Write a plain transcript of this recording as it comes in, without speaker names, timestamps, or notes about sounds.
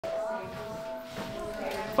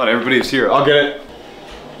Thought everybody was here. I'll get it.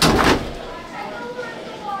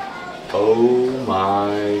 Oh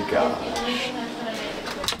my gosh.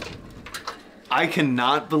 I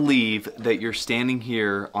cannot believe that you're standing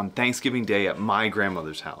here on Thanksgiving Day at my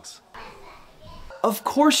grandmother's house. Of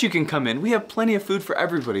course you can come in. We have plenty of food for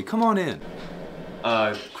everybody. Come on in.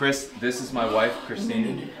 Chris, this is my wife,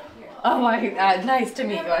 Christine. Oh, nice to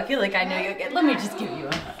meet you. I feel like I know you again. Let me just give you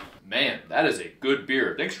a... Man, that is a good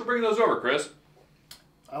beer. Thanks for bringing those over, Chris.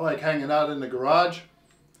 I like hanging out in the garage,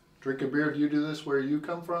 drinking beer. Do you do this where you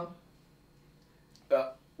come from?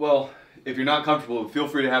 Well, if you're not comfortable, feel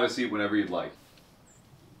free to have a seat whenever you'd like.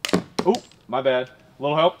 Oh, my bad. A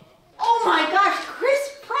little help? Oh my gosh,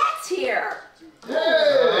 Chris Pratt's here! Hey!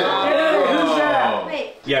 Who's that?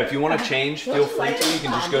 Wait. Yeah, if you want to change, feel free to. You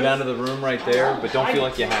can just go down to the room right there, but don't feel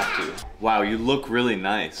like you have to. Wow, you look really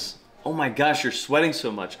nice. Oh my gosh, you're sweating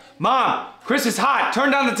so much. Mom, Chris is hot. Turn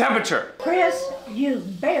down the temperature. Chris, you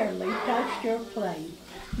barely touched your plate.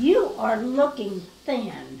 You are looking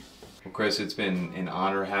thin. Well, Chris, it's been an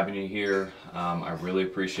honor having you here. I really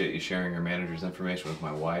appreciate you sharing your manager's information with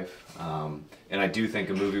my wife. And I do think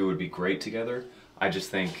a movie would be great together. I just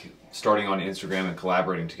think starting on Instagram and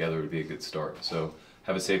collaborating together would be a good start. So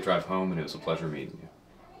have a safe drive home, and it was a pleasure meeting you.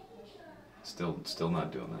 Still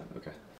not doing that. Okay.